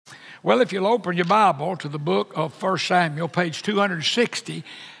Well, if you'll open your Bible to the book of 1 Samuel, page 260,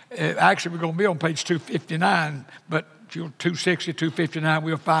 actually we're going to be on page 259, but 260, 259,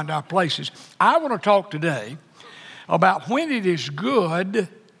 we'll find our places. I want to talk today about when it is good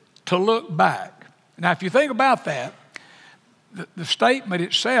to look back. Now, if you think about that, the statement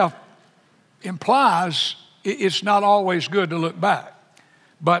itself implies it's not always good to look back,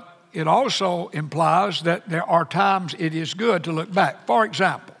 but it also implies that there are times it is good to look back. For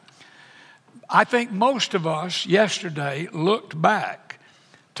example, I think most of us yesterday looked back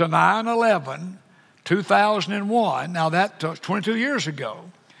to 9/11, 2001. Now that was 22 years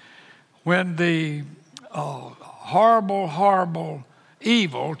ago, when the horrible, horrible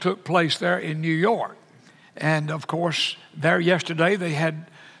evil took place there in New York. And of course, there yesterday they had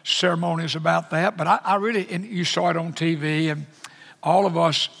ceremonies about that. But I really, and you saw it on TV, and all of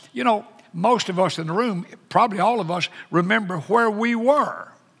us, most of us in the room, probably all of us, remember where we were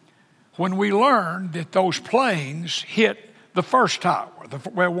when we learned that those planes hit the first tower,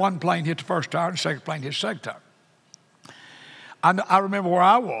 where one plane hit the first tower and the second plane hit the second tower. I remember where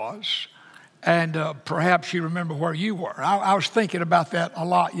I was, and perhaps you remember where you were. I was thinking about that a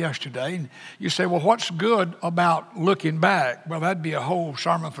lot yesterday. And you say, well, what's good about looking back? Well, that'd be a whole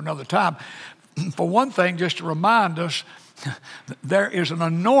sermon for another time. For one thing, just to remind us, there is an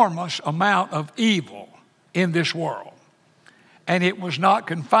enormous amount of evil in this world. And it was not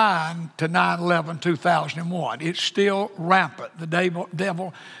confined to 9/11, 2001. It's still rampant. The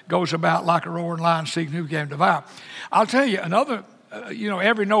devil goes about like a roaring lion seeking who he can devour. I'll tell you,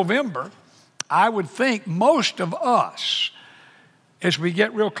 every November, I would think most of us, as we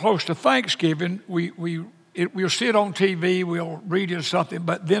get real close to Thanksgiving, we'll see it on TV, we'll read it or something,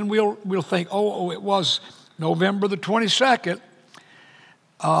 but then we'll think, it was November the 22nd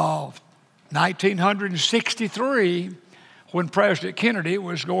of 1963, when President Kennedy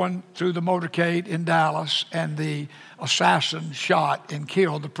was going through the motorcade in Dallas and the assassin shot and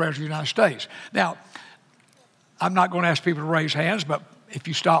killed the President of the United States. Now, I'm not going to ask people to raise hands, but if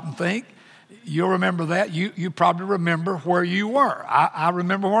you stop and think, you'll remember that. You probably remember where you were. I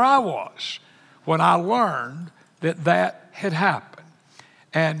remember where I was when I learned that had happened.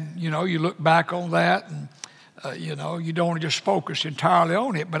 And, you look back on that and, you don't want to just focus entirely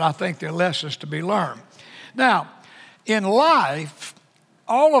on it, but I think there are lessons to be learned. Now, in life,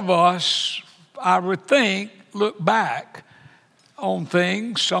 all of us, I would think, look back on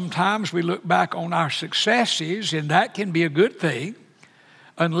things. Sometimes we look back on our successes, and that can be a good thing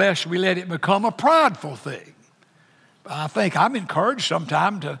unless we let it become a prideful thing. I think I'm encouraged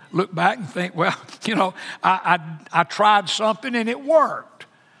sometimes to look back and think, well, I tried something and it worked.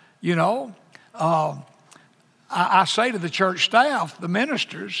 I say to the church staff, the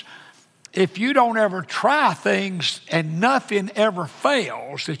ministers, if you don't ever try things and nothing ever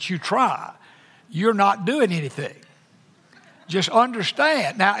fails that you try, you're not doing anything. Just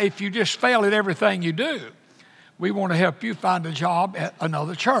understand. Now, if you just fail at everything you do, we want to help you find a job at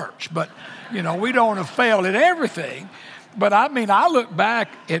another church. But, we don't want to fail at everything. But I look back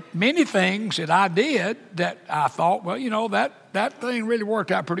at many things that I did that I thought, well, that thing really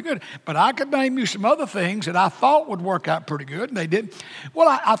worked out pretty good. But I could name you some other things that I thought would work out pretty good, and they didn't.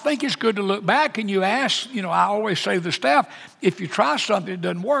 Well, I think it's good to look back and you ask, I always say to the staff, if you try something that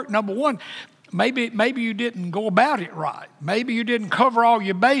doesn't work, number one, maybe you didn't go about it right. Maybe you didn't cover all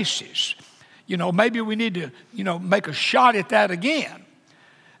your bases. Maybe we need to, make a shot at that again.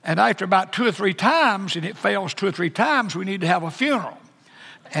 And after about 2 or 3 times, and it fails 2 or 3 times, we need to have a funeral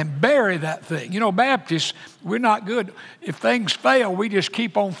and bury that thing. Baptists, we're not good. If things fail, we just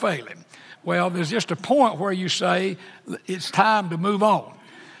keep on failing. Well, there's just a point where you say, it's time to move on.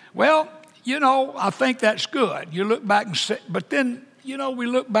 Well, I think that's good. You look back and say, but then, we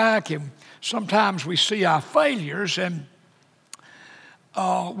look back and sometimes we see our failures, and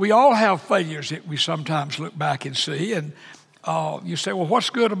we all have failures that we sometimes look back and see, and you say, well,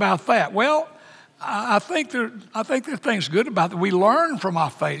 what's good about that? Well, I think there are things good about that. We learn from our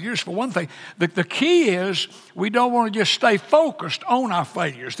failures, for one thing. The key is we don't want to just stay focused on our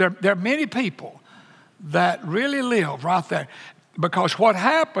failures. There are many people that really live right there. Because what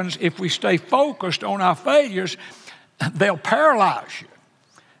happens if we stay focused on our failures, they'll paralyze you.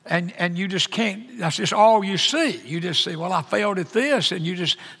 And you just can't, that's just all you see. You just say, well, I failed at this, and you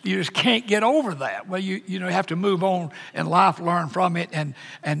just can't get over that. Well, you have to move on in life, learn from it, and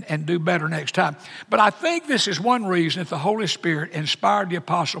do better next time. But I think this is one reason that the Holy Spirit inspired the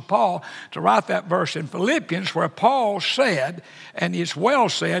Apostle Paul to write that verse in Philippians, where Paul said, and it's well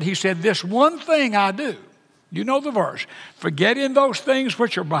said, he said, this one thing I do. You know the verse. Forgetting those things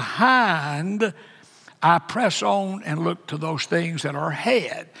which are behind, I press on and look to those things that are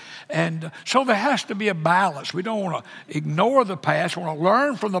ahead. And so there has to be a balance. We don't want to ignore the past. We want to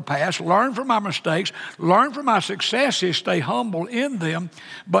learn from the past, learn from our mistakes, learn from our successes, stay humble in them,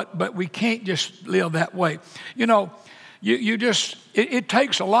 but we can't just live that way. You know, it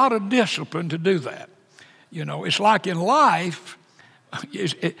takes a lot of discipline to do that. You know, it's like in life,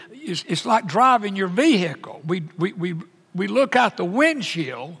 it's like driving your vehicle. We look out the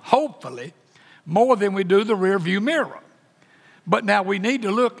windshield, hopefully, more than we do the rear view mirror. But now we need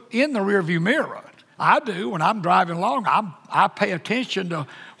to look in the rear view mirror. I do when I'm driving along. I pay attention to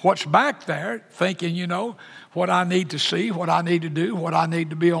what's back there, thinking, you know, what I need to see, what I need to do, what I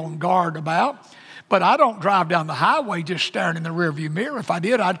need to be on guard about. But I don't drive down the highway just staring in the rear view mirror. If I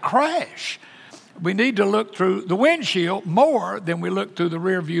did, I'd crash. We need to look through the windshield more than we look through the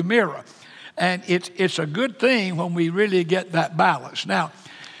rear view mirror. And it's a good thing when we really get that balance. Now,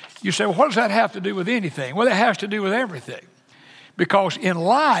 you say, well, what does that have to do with anything? Well, it has to do with everything. Because in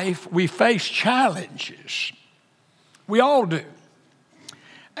life, we face challenges. We all do.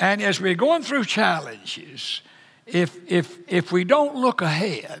 And as we're going through challenges, if we don't look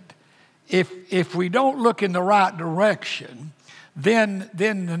ahead, if we don't look in the right direction, then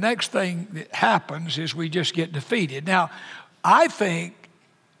the next thing that happens is we just get defeated. Now, I think,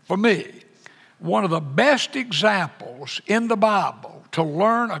 for me, one of the best examples in the Bible to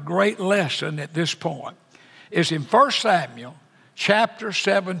learn a great lesson at this point is in 1 Samuel chapter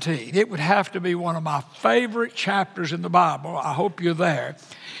 17. It would have to be one of my favorite chapters in the Bible. I hope you're there.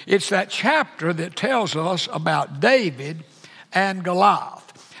 It's that chapter that tells us about David and Goliath.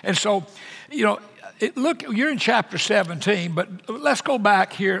 And so, you know, look, you're in chapter 17, but let's go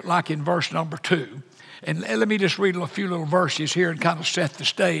back here like in verse number 2. And let me just read a few little verses here and kind of set the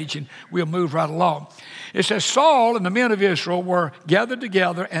stage, and we'll move right along. It says, Saul and the men of Israel were gathered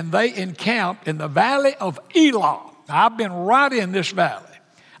together, and they encamped in the valley of Elah. I've been right in this valley.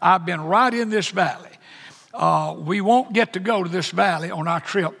 We won't get to go to this valley on our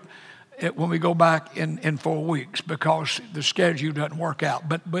trip when we go back in 4 weeks because the schedule doesn't work out.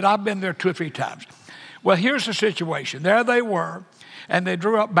 But I've been there 2 or 3 times. Well, here's the situation. There they were, and they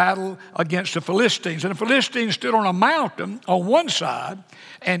drew up battle against the Philistines. And the Philistines stood on a mountain on one side,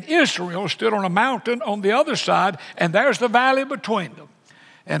 and Israel stood on a mountain on the other side, and there's the valley between them.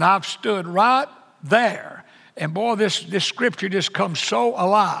 And I've stood right there. And boy, this scripture just comes so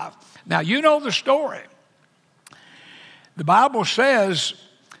alive. Now, you know the story. The Bible says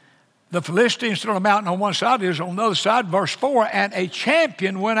the Philistines stood on a mountain on one side, Israel on the other side, verse 4, and a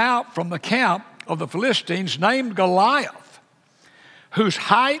champion went out from the camp of the Philistines named Goliath, whose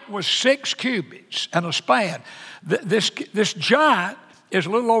height was 6 cubits and a span. This giant is a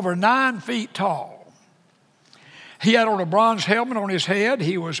little over 9 feet tall. He had on a bronze helmet on his head.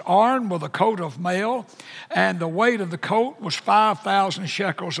 He was armed with a coat of mail, and the weight of the coat was 5,000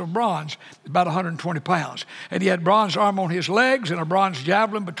 shekels of bronze, about 120 pounds. And he had bronze armor on his legs and a bronze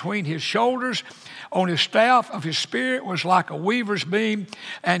javelin between his shoulders. On his staff of his spear was like a weaver's beam,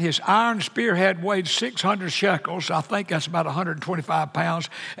 and his iron spearhead weighed 600 shekels. I think that's about 125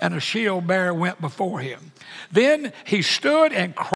 pounds, and a shield bearer went before him. Then he stood and cried